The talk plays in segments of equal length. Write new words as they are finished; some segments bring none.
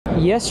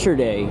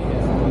yesterday,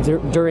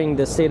 during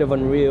the State of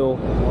Unreal,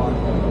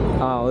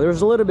 there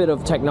was a little bit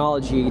of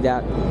technology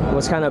that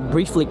was kind of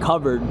briefly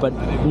covered, but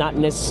not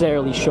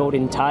necessarily showed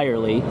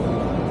entirely.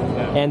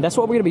 And that's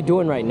what we're going to be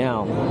doing right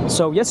now.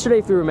 So yesterday,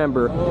 if you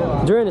remember,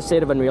 during the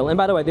State of Unreal, and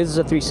by the way, this is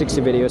a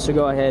 360 video, so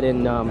go ahead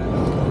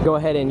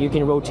and you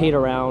can rotate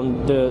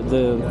around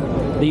the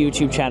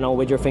YouTube channel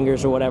with your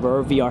fingers or whatever,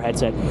 or VR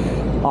headset.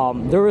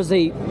 There was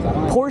a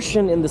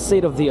portion in the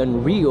State of the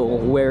Unreal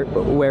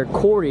where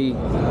Corey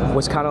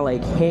was kind of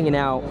like hanging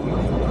out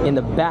in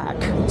the back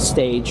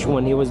stage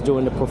when he was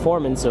doing the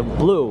performance of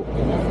Blue.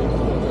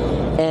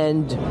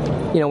 And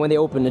you know, when they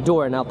opened the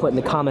door, and I'll put in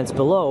the comments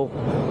below,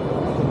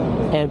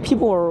 and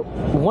people were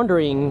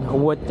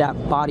wondering what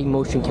that body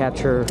motion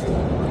capture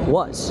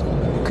was,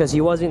 because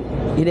he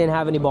didn't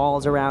have any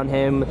balls around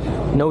him,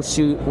 no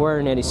suit,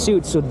 wearing any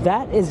suit. So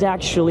that is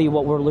actually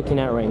what we're looking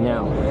at right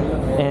now,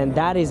 and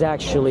that is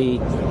actually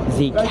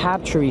the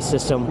capturing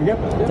system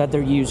that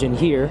they're using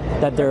here,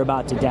 that they're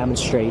about to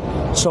demonstrate.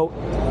 So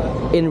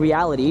in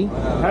reality,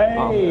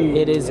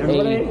 it is a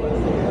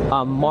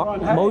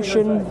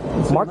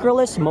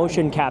markerless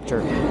motion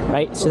capture,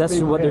 right? So that's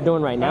what they're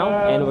doing right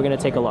now, and we're going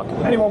to take a look.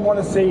 Anyone want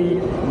to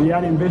see the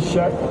Anim Viz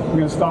show? We're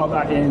going to start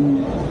that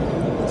in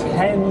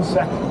 10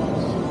 seconds.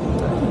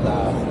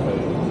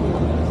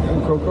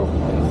 Cool.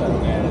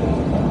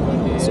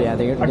 So yeah,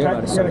 they're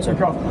about to start.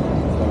 Kick off.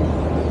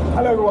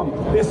 Hello everyone,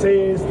 this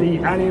is the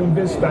Anim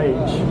Viz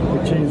stage,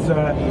 which is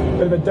a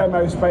bit of a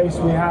demo space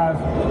we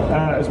have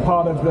as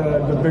part of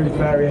the booth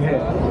area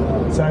here.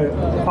 So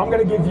I'm going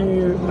to give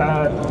you,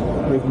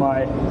 with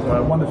my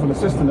wonderful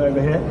assistant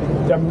over here,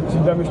 some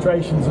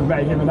demonstrations of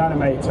Metahuman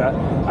Animator,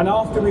 and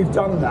after we've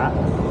done that,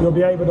 you'll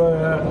be able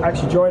to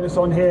actually join us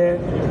on here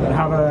and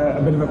have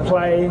a bit of a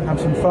play, have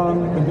some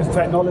fun with this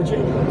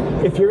technology.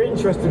 If you're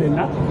interested in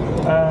that,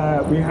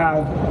 we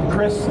have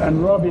Chris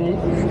and Robbie,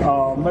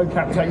 our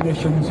mocap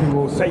technicians, who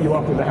will set you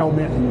up with the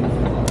helmet and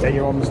get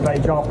you on the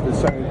stage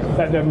afterwards, so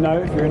let them know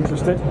if you're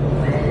interested.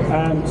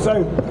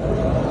 So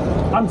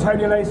I'm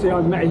Tony Lacey,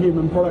 I'm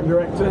Metahuman Product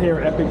Director here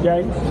at Epic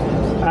Games,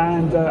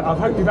 and I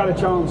hope you've had a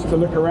chance to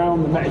look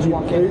around the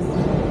Metahuman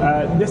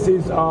booth. This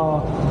is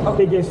our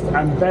biggest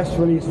and best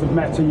release of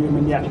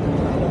Metahuman yet.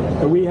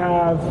 We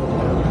have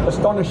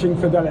astonishing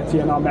fidelity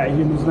in our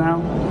Metahumans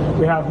now.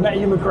 We have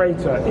Metahuman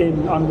Creator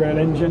in Unreal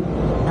Engine,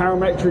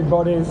 parametric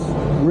bodies,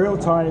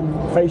 real-time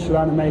facial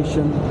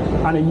animation,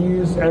 and a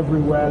use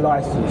everywhere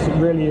license. It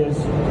really is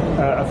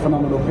a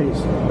phenomenal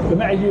piece. The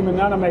Metahuman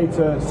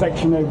Animator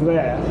section over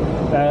there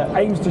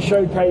aims to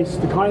showcase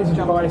the kinds of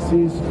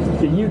devices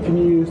that you can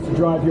use to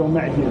drive your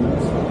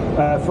Metahumans,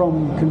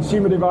 from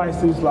consumer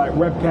devices like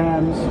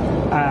webcams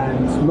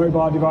and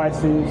mobile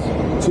devices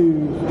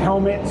to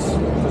helmets,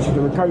 such as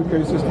the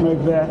Rococo system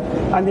over there.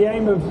 And the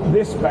aim of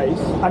this space,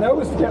 and I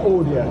always forget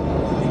audio,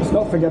 let's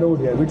not forget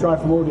audio, we drive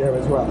from audio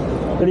as well.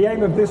 But the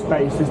aim of this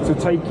space is to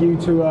take you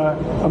to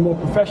a more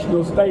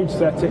professional stage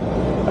setting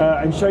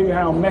and show you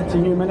how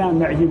Metahuman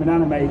and Metahuman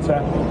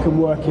Animator can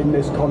work in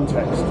this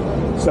context.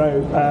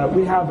 So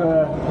we have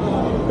a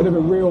bit of a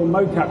real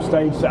mocap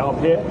stage set up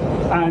here,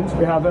 and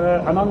we have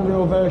an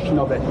Unreal version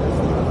of it.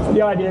 So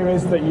the idea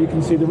is that you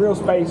can see the real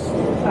space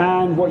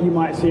and what you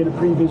might see in a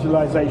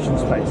pre-visualization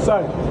space.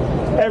 So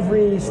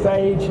every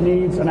stage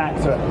needs an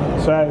actor.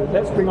 So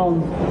let's bring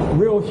on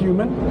real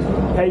human,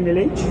 Amy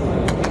Leach.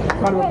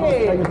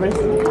 Hey. Hi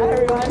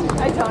everyone.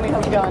 Hi Tony,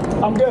 how's it going?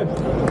 I'm good.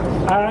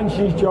 And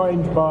she's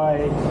joined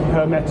by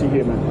her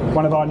Metahuman,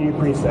 one of our new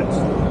presets.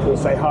 We'll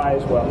say hi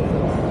as well.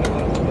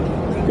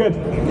 Good.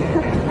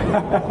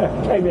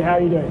 Amy, how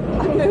are you doing?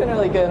 I'm doing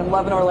really good. I'm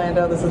loving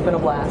Orlando. This has been a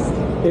blast.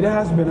 It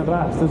has been a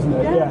blast, hasn't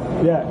it?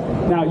 Yeah.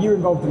 Now, you were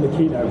involved in the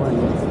keynote, weren't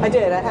you? I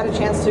did. I had a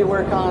chance to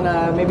work on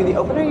maybe the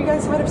opener you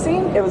guys might have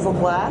seen. It was a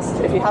blast.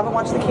 If you haven't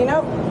watched the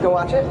keynote, go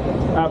watch it.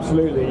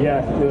 Absolutely,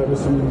 yeah. There were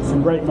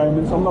some great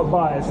moments. I'm not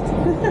biased.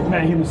 The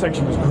Metahuman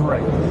section was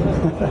great.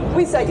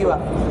 We set you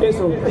up. It's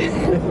all good.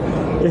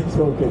 It's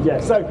all good, yeah.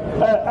 So,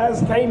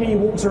 as Kami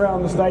walks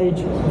around the stage,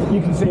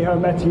 you can see her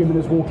Metahuman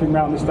is walking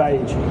around the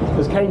stage.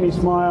 As Kami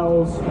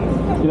smiles,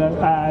 you know,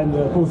 and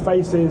pulls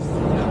faces,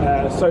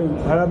 so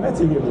her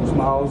Metahuman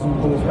smiles and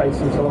pulls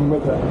faces along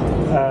with her.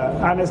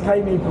 And as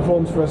Kami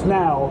performs for us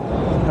now,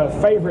 her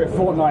favourite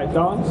Fortnite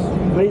dance,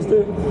 please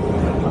do.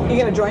 You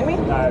gonna join me?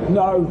 No.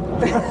 No,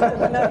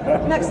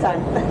 next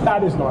time.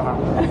 That is not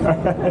happening.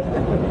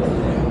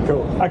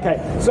 Cool. Okay,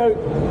 so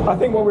I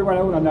think what we want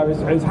to know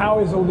is how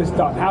is all this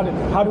done? How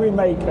do we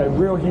make a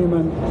real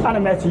human and a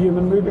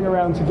Metahuman moving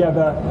around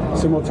together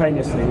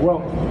simultaneously?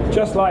 Well,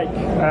 just like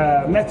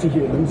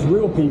Metahumans,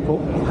 real people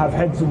have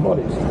heads and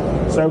bodies.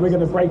 So we're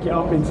going to break it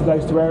up into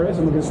those two areas,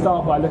 and we're going to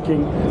start by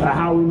looking at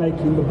how we're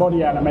making the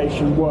body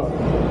animation work.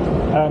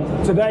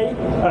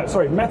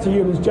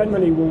 Metahumans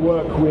generally will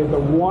work with a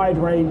wide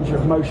range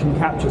of motion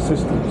capture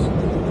systems.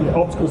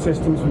 optical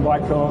systems from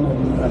Vicon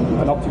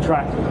and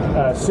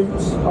OptiTrack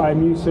suits,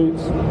 IMU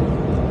suits.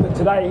 But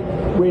today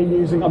we're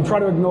using, I'm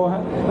trying to ignore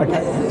her,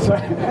 okay, so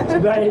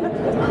today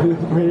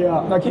we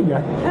are, no, keep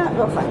going. Yeah,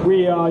 go fine.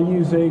 We are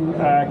using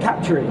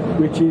Capture,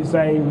 which is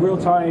a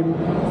real-time,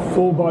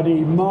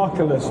 full-body,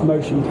 markerless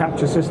motion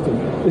capture system.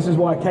 This is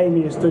why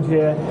Kami is stood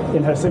here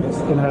in her civics,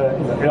 in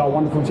our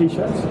wonderful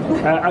t-shirts,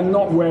 and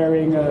not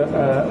wearing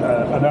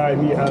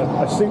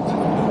a suit,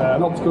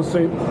 an optical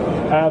suit.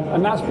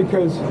 And that's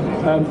because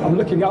I'm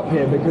looking up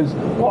here, because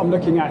what I'm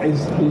looking at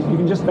is you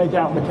can just make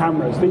out the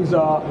cameras. These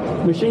are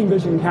machine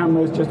vision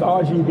cameras, just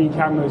RGB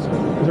cameras.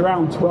 There's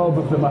around 12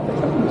 of them, I think.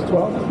 There's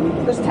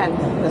 12? There's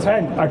 10.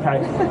 10,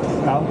 okay.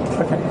 Well,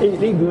 okay,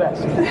 even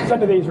less.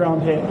 10 of these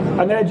around here,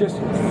 and they're just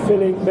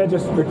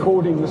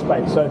recording the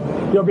space. So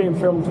you're being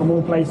filmed from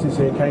all places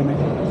here, Kami.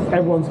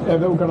 They've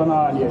all got an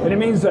eye on you. And it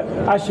means that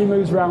as she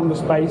moves around the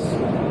space,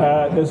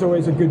 there's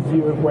always a good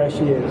view of where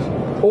she is.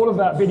 All of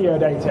that video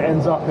data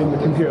ends up in the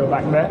computer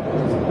back there,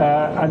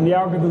 and the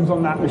algorithms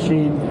on that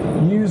machine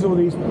use all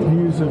these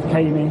views of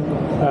Kami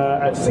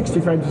at 60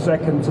 frames a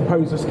second to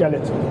pose a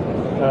skeleton.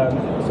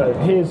 So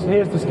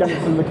here's the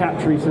skeleton the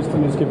capture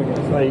system is giving us.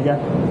 There you go.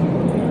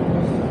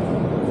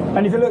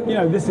 And if you look,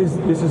 this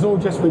is all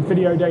just with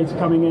video data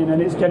coming in,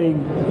 and it's getting,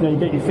 you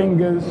get your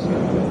fingers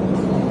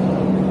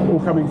all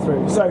coming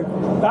through. So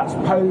that's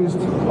posed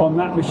on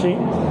that machine,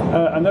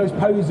 and those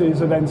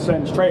poses are then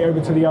sent straight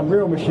over to the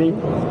Unreal machine,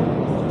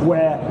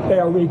 where they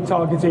are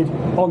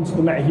retargeted onto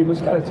the Metahuman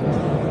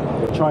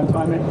skeleton. Try and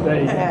time it.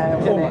 There you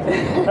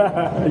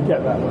go. You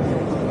get that.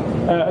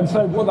 And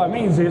so what that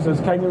means is, as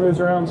Kami moves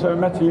around, so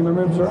Metahuman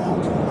moves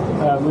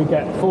around. We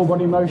get full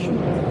body motion.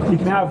 You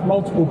can have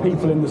multiple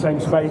people in the same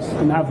space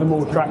and have them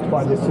all tracked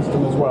by this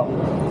system as well.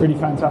 Really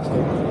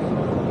fantastic.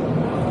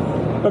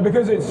 But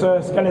because it's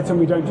a skeleton,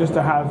 we don't just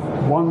have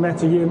one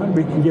Metahuman.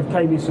 We can give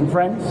Kami some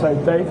friends. So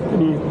Dave,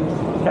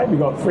 okay, we've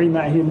got 3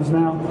 Metahumans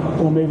now,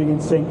 all moving in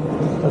sync.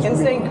 In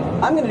sync.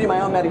 I'm going to do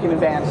my own Metahuman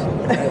band.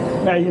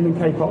 Metahuman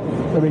K-pop.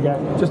 There we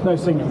go. Just no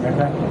singing,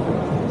 okay?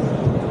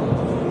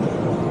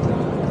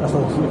 That's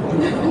awesome.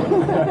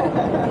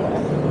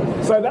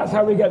 So that's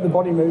how we get the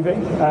body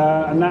moving,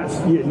 and that's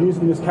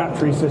using this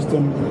capture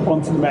system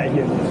onto the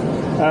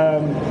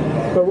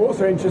Metahumans. But we're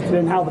also interested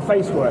in how the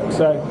face works.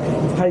 So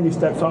if Kami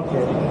steps up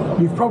here,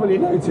 you've probably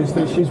noticed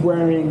that she's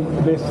wearing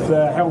this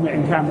helmet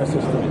and camera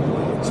system.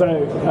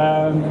 So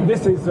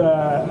this is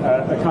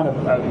a kind of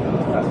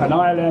an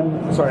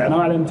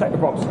ILM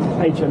Technoprops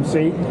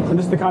HMC, and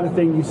this is the kind of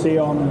thing you see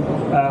on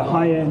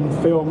high-end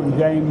film and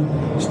game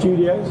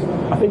studios.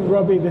 I think,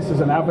 Robbie, this is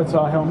an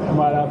Avatar helmet. Am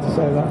I allowed to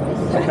say that?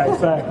 Okay,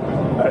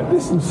 so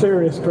there's some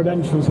serious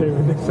credentials here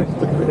with this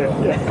system.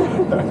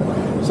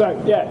 Yeah.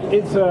 So yeah,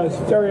 it's a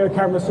stereo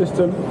camera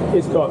system.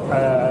 It's got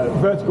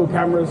vertical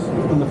cameras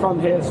on the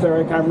front here,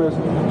 stereo cameras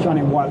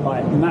shining white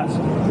light, and that's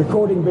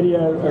recording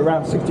video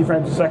around 60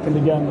 frames a second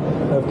again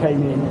of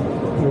Kami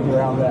moving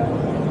around there.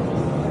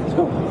 It's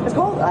cool. It's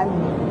cool. I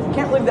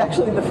can't believe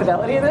actually the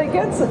fidelity that it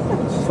gets.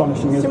 It's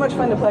astonishing. It's too much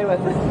fun to play with.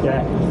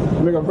 Yeah.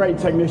 And we've got great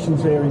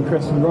technicians here in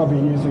Chris and Robbie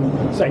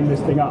setting this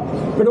thing up.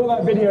 But all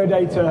that video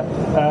data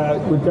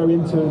would go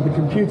into the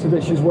computer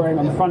that she's wearing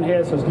on the front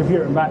here, so it's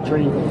computer and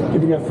battery,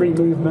 giving her free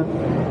movement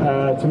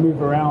to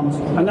move around.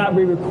 And that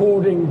would be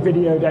recording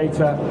video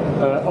data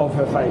of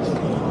her face.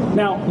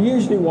 Now,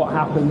 usually what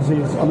happens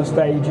is on a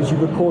stage is you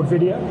record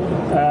video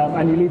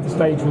and you leave the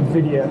stage with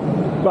video.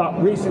 But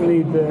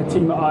recently the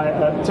team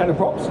at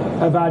Technoprops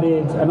have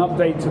added an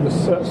update to the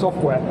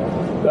software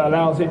that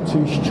allows it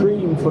to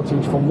stream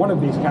footage from one of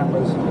these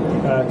cameras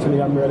to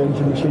the Unreal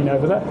Engine machine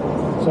over there.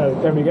 So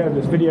there we go,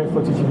 there's video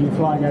footage of you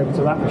flying over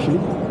to that machine.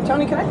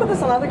 Tony, can I put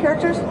this on other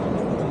characters?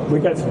 We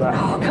get to that.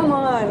 Oh, come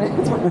on.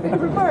 It's my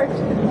favorite part.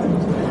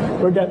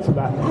 We'll get to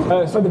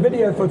that. So the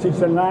video footage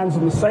then lands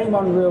on the same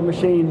Unreal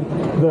machine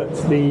that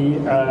the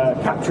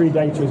capture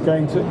data is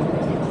going to,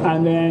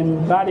 and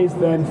then that is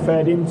then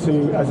fed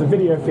into, as a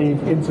video feed,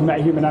 into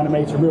Metahuman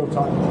Animator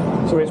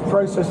Realtime. So it's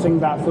processing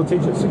that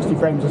footage at 60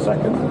 frames a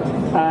second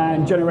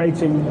and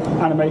generating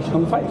animation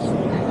on the face.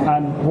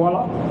 And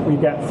voila, we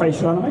get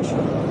facial animation.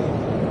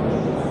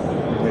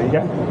 There you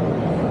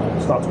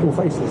go. Start to pull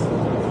faces.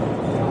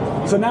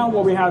 So now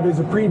what we have is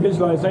a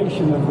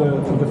pre-visualization of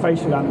the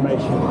facial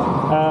animation,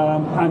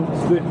 and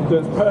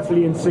that's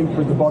perfectly in sync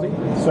with the body.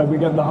 So we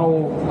get the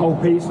whole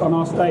piece on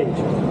our stage.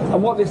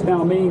 And what this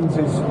now means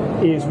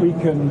is we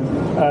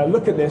can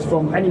look at this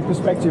from any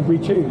perspective we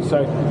choose.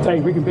 So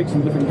Dave, we can pick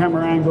some different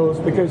camera angles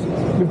because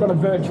we've got a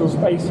virtual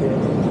space here.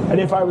 And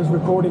if I was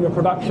recording a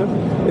production,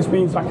 this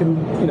means I can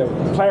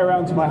play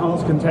around to my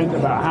heart's content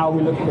about how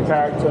we look at the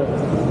character,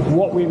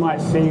 what we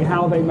might see,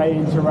 how they may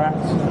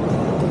interact.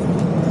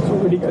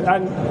 Really good.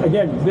 And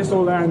again, this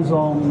all lands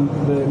on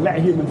the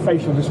Metahuman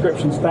facial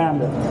description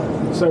standard.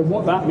 So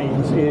what that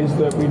means is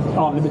that we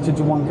aren't limited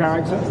to one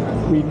character.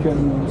 We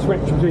can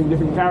switch between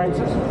different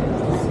characters.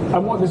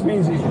 And what this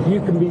means is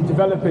you can be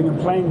developing and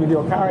playing with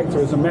your character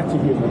as a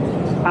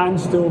metahuman and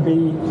still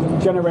be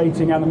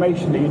generating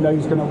animation that you know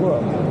is going to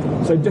work.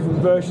 So different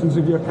versions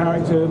of your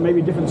character,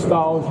 maybe different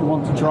styles you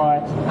want to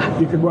try,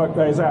 you could work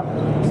those out.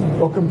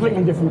 Or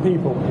completely different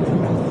people.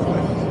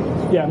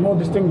 Yeah, more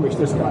distinguished,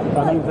 this guy.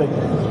 I don't think.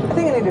 I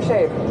think I need to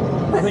shave.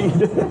 I think you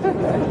do.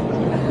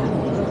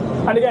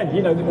 And again,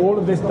 you know, all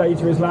of this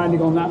data is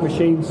landing on that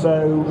machine,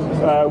 so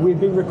we've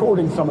been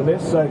recording some of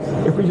this, so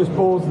if we just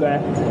pause there,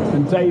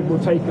 and Dave will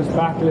take us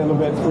back a little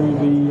bit through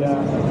the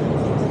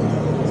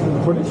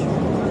footage.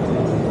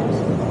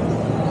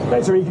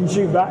 Okay, so we can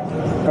shoot back.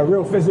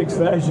 Real physics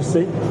there, as you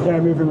see, yeah,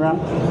 moving around.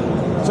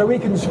 So we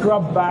can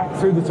scrub back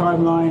through the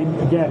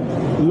timeline again,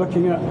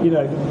 looking at, you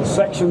know,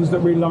 sections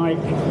that we like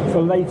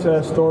for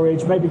later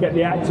storage, maybe get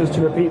the actors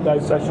to repeat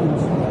those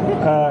sessions.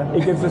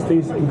 It gives us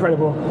these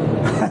incredible,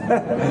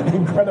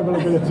 incredible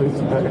abilities.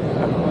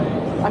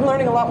 I'm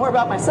learning a lot more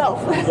about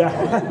myself. Yeah.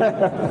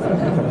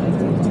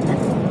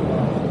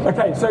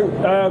 Okay, so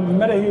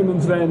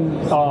metahumans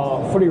then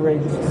are fully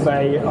rigged.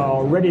 They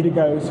are ready to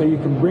go, so you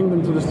can bring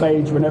them to the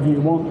stage whenever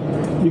you want.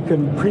 You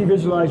can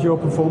pre-visualize your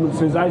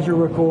performances as you're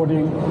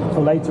recording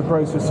for later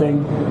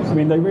processing. I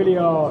mean, they really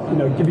are, you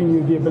know, giving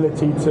you the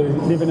ability to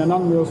live in an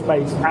unreal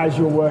space as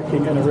you're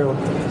working in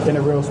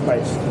a real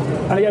space.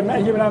 And again,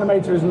 Metahuman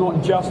Animator is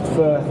not just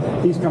for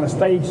these kind of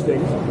stage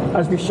things.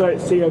 As we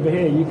see over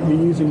here, you can be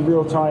using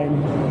real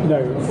time, you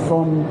know,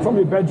 from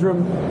your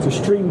bedroom to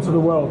stream to the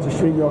world, to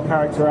stream your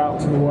character out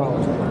to the world.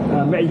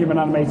 Metahuman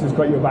Animator's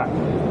got your back.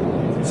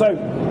 So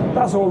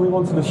that's all we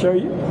wanted to show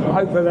you. I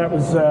hope that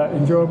was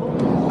enjoyable,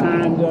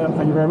 and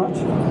thank you very much.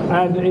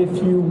 And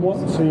if you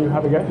want to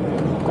have a go,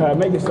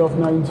 make yourself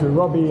known to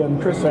Robbie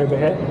and Chris over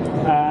here,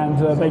 and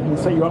they can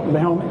set you up with a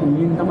helmet and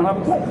you can come and have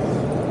a play.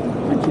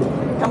 Thank you.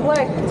 Come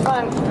play. It's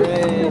fun.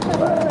 Great.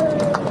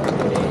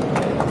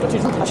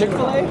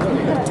 Chick-fil-A?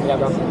 Yeah,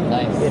 bro.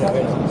 Nice.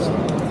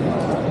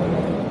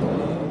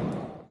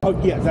 Oh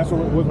yeah, that's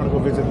where we're going to go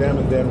visit them,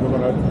 and then we're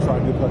going to try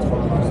and do Putz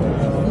Farm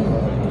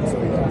ourselves. So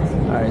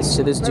yeah. All right,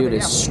 so this dude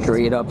is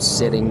straight up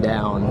sitting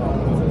down,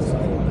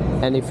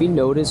 and if you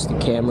notice, the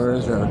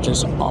cameras are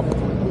just up.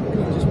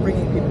 Just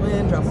bringing people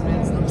in, dropping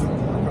in.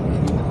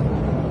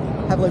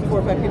 Have like 4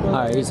 or 5 people. All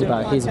right, he's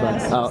about.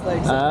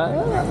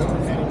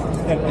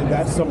 And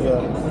that's some of the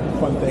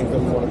fun things that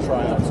we want to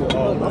try out too.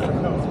 Oh,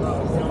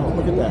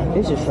 look at that.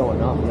 He's just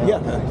showing up. Man.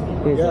 Yeah.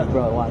 He's Yeah. like,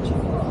 bro, watch.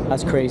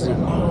 That's crazy.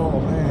 Oh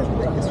man.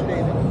 Look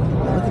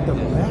at the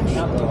mesh.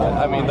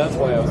 I mean, that's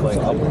why I was like,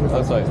 I'll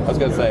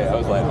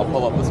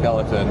pull up the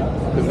skeleton,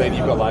 because then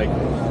you've got like,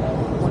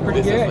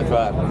 this is the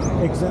trap.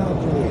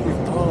 Exactly.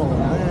 Oh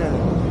man.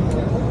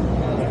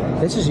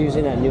 This is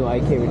using that new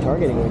IK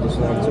retargeting we just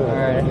learned too. All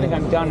right, I think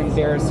I'm done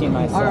embarrassing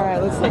myself. All right,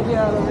 let's take you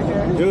out over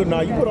here. Dude,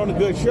 now you put on a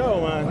good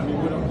show,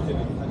 man.